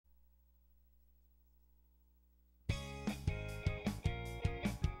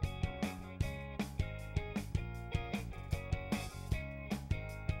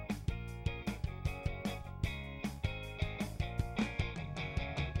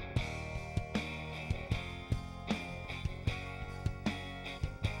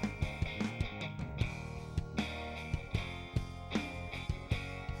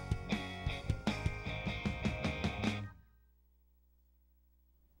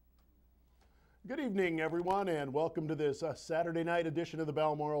Good evening, everyone, and welcome to this Saturday night edition of the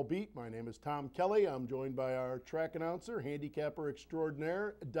Balmoral Beat. My name is Tom Kelly. I'm joined by our track announcer, handicapper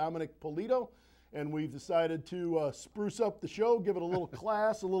extraordinaire, Dominic Polito, and we've decided to spruce up the show, give it a little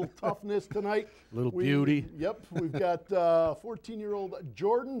class, a little toughness tonight. A little beauty. Yep, we've got 14-year-old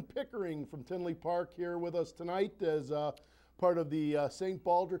Jordan Pickering from Tinley Park here with us tonight as part of the St.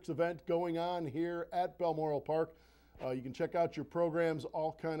 Baldrick's event going on here at Balmoral Park. You can check out your programs,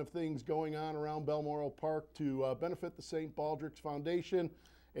 all kind of things going on around Balmoral Park to benefit the St. Baldrick's Foundation.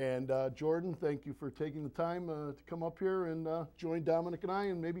 And Jordan, thank you for taking the time to come up here and join Dominic and I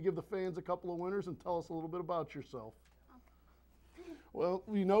and maybe give the fans a couple of winners and tell us a little bit about yourself. Okay. Well,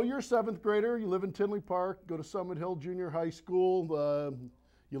 we know you're a 7th grader. You live in Tinley Park, go to Summit Hill Junior High School.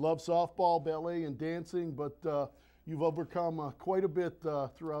 You love softball, ballet, and dancing, but you've overcome quite a bit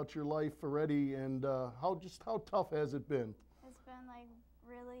throughout your life already, and how tough has it been? It's been like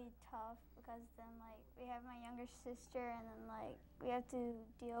really tough because then like we have my younger sister, and then like we have to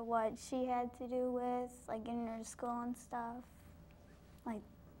deal what she had to do with like getting her to school and stuff, like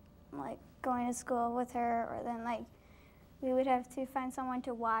going to school with her, or then like we would have to find someone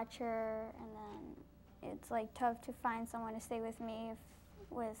to watch her, and then it's like tough to find someone to stay with me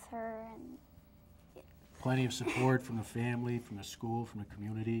with her. And Plenty of support from the family, from the school, from the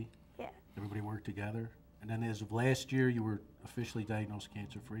community. yeah. Everybody worked together. And then as of last year, you were officially diagnosed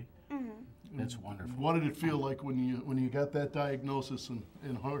cancer-free. Mm-hmm. That's wonderful. What did it feel like when you got that diagnosis and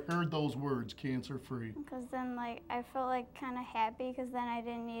heard those words, cancer-free? Because then like I felt like kind of happy because then I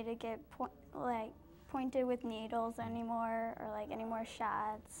didn't need to get pointed with needles anymore or like any more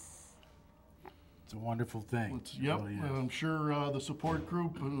shots. It's a wonderful thing. Yep, Really is. and I'm sure the support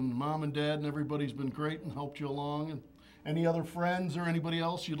group and mom and dad and everybody's been great and helped you along. And any other friends or anybody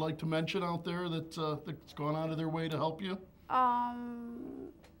else you'd like to mention out there that's gone out of their way to help you?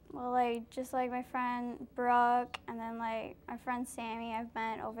 Well, like just like my friend Brooke, and then like my friend Sammy I've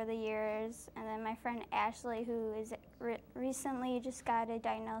met over the years, and then my friend Ashley, who is recently just got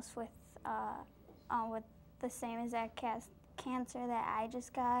diagnosed with the same exact cancer that I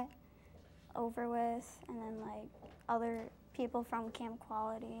just got over with, and then like other people from Camp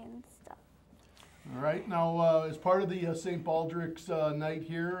Quality and stuff. All right, now as part of the St. Baldrick's night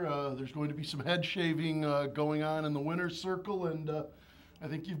here, there's going to be some head shaving going on in the winner's circle, and I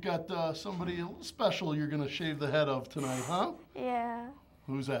think you've got somebody a little special you're going to shave the head of tonight, huh? Yeah.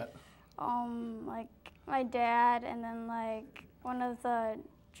 Who's that? Like my dad, and then like one of the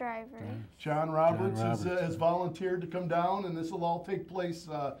drivers. John Roberts has volunteered to come down, and this will all take place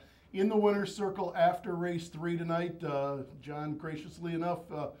in the winner's circle after race 3 tonight. John, graciously enough,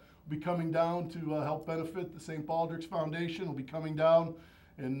 will be coming down to help benefit the St. Baldrick's Foundation. Will be coming down,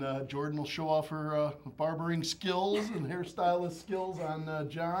 and Jordan will show off her barbering skills and hairstylist skills on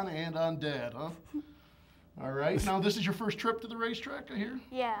John and on Dad, huh? All right. Now, this is your first trip to the racetrack, I hear?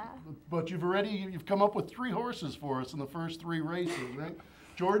 Yeah. But you've come up with 3 horses for us in the first 3 races, right?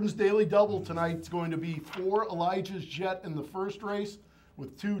 Jordan's daily double tonight is going to be 4 Elijah's Jet in the first race,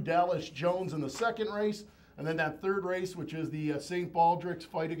 with 2 Dallas Jones in the second race, and then that third race, which is the St. Baldrick's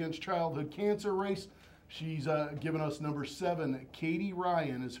Fight Against Childhood Cancer race. She's given us number 7, Katie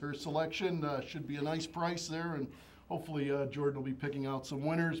Ryan, is her selection. Should be a nice price there, and hopefully Jordan will be picking out some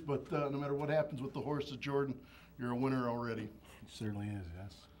winners. But no matter what happens with the horses, Jordan, you're a winner already. It certainly is,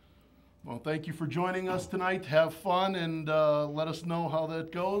 yes. Well, thank you for joining us tonight. Have fun, and let us know how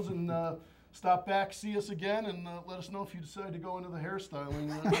that goes. And stop back, see us again, and let us know if you decide to go into the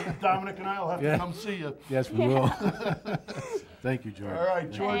hairstyling. Dominic and I will have to come see you. Yes, we will. Thank you, Jordan. All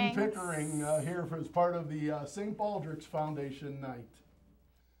right, Jordan Thanks. Pickering here as part of the St. Baldrick's Foundation night.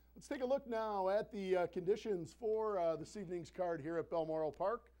 Let's take a look now at the conditions for this evening's card here at Balmoral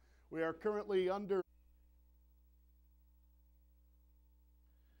Park. We are currently under.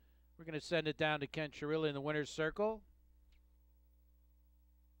 We're going to send it down to Ken Chirilli in the winner's circle.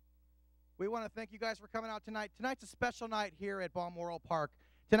 We want to thank you guys for coming out tonight. Tonight's a special night here at Balmoral Park.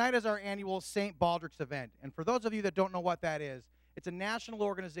 Tonight is our annual St. Baldrick's event. And for those of you that don't know what that is, it's a national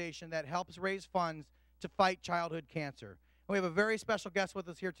organization that helps raise funds to fight childhood cancer. And we have a very special guest with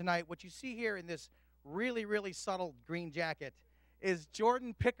us here tonight. What you see here in this really, really subtle green jacket is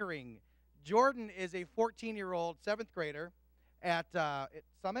Jordan Pickering. Jordan is a 14-year-old 7th grader at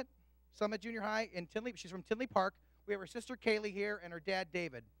Summit Junior High in Tinley. She's from Tinley Park. We have her sister Kaylee here and her dad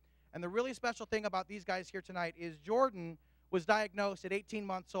David. And the really special thing about these guys here tonight is Jordan was diagnosed at 18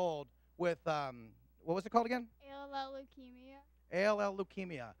 months old with, what was it called again? ALL leukemia. ALL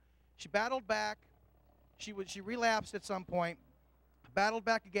leukemia. She battled back. She relapsed at some point, battled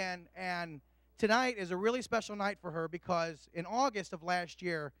back again, and tonight is a really special night for her because in August of last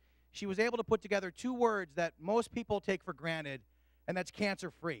year, she was able to put together 2 words that most people take for granted, and that's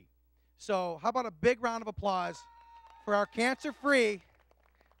cancer-free. So how about a big round of applause for our cancer-free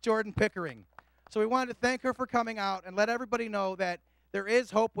Jordan Pickering. So we wanted to thank her for coming out and let everybody know that there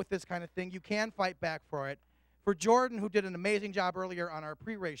is hope with this kind of thing. You can fight back for it. For Jordan, who did an amazing job earlier on our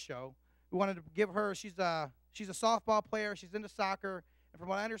pre-race show, we wanted to give her, she's a softball player, she's into soccer, and from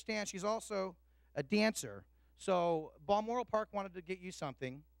what I understand, she's also a dancer. So Balmoral Park wanted to get you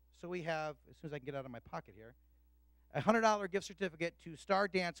something. So we have, as soon as I can get out of my pocket here, a $100 gift certificate to Star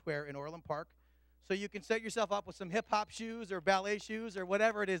Dancewear in Orland Park. So you can set yourself up with some hip-hop shoes or ballet shoes or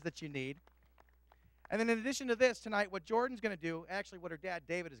whatever it is that you need. And then in addition to this, tonight, what Jordan's going to do, actually what her dad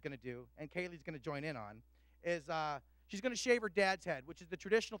David is going to do, and Kaylee's going to join in on, is she's going to shave her dad's head, which is the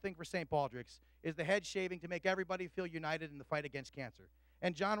traditional thing for St. Baldrick's, is the head shaving to make everybody feel united in the fight against cancer.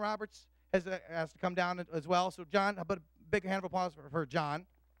 And John Roberts has to come down as well. So John, how about a big hand of applause for John.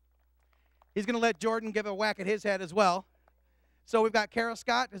 He's going to let Jordan give a whack at his head as well. So we've got Kara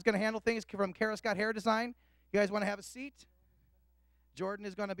Scott who's going to handle things from Kara Scott Hair Design. You guys want to have a seat? Jordan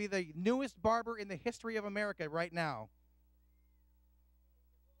is going to be the newest barber in the history of America right now.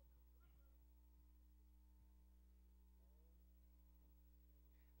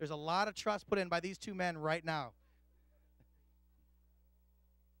 There's a lot of trust put in by these 2 men right now.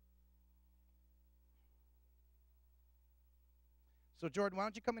 So Jordan, why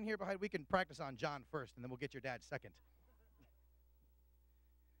don't you come in here behind? We can practice on John first, and then we'll get your dad second.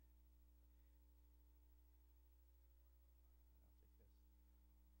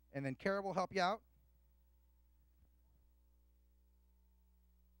 And then Kara will help you out.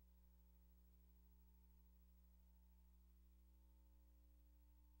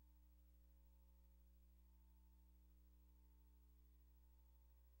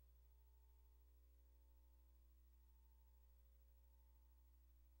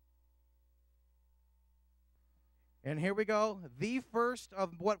 And here we go, the first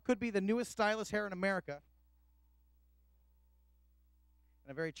of what could be the newest stylist hair in America.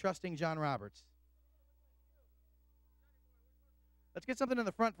 And a very trusting John Roberts. Let's get something in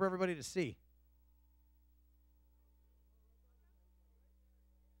the front for everybody to see.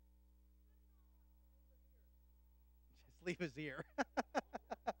 Just leave his ear.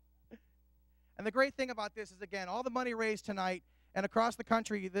 And the great thing about this is, again, all the money raised tonight and across the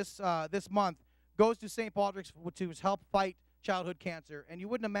country this month goes to St. Baldrick's to help fight childhood cancer. And you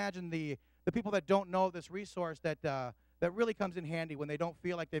wouldn't imagine the people that don't know this resource that really comes in handy when they don't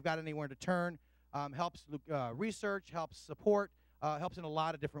feel like they've got anywhere to turn. Helps research, helps support, helps in a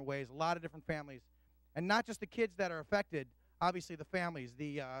lot of different ways, a lot of different families. And not just the kids that are affected, obviously the families,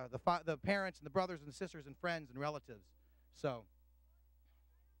 the parents and the brothers and the sisters and friends and relatives. So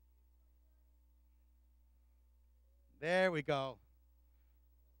there we go.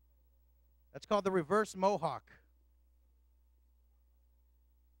 That's called the reverse mohawk.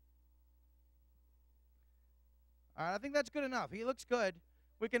 All right, I think that's good enough. He looks good.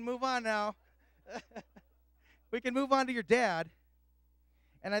 We can move on now. We can move on to your dad.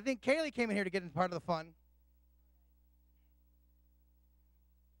 And I think Kaylee came in here to get in part of the fun.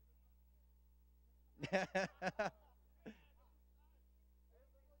 Yeah.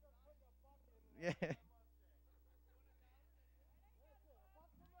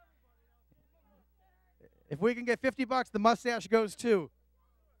 If we can get $50, the mustache goes too.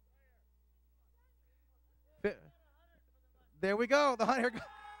 There we go.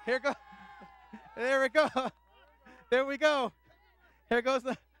 Here go. There we go. There we go. Here goes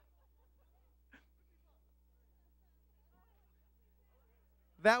the.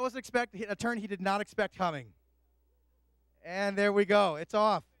 That was a turn he did not expect coming. And there we go. It's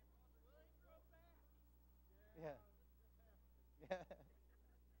off. Yeah. Yeah.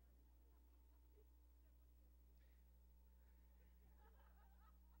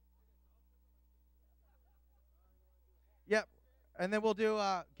 Yep. And then we'll do,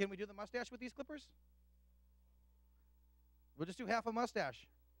 can we do the mustache with these clippers? We'll just do half a mustache.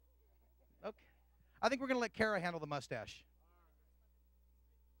 Okay. I think we're going to let Kara handle the mustache.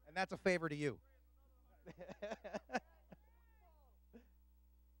 And that's a favor to you.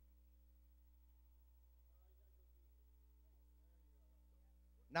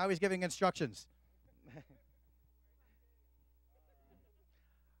 Now he's giving instructions.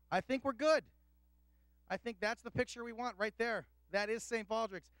 I think we're good. I think that's the picture we want right there. That is St.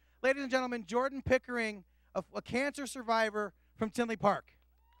 Baldrick's. Ladies and gentlemen, Jordan Pickering, a cancer survivor from Tinley Park.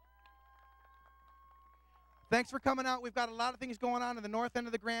 Thanks for coming out. We've got a lot of things going on in the north end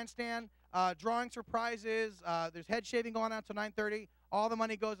of the grandstand. Drawings for prizes. There's head shaving going on until 9:30. All the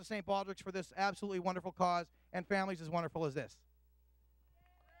money goes to St. Baldrick's for this absolutely wonderful cause and families as wonderful as this.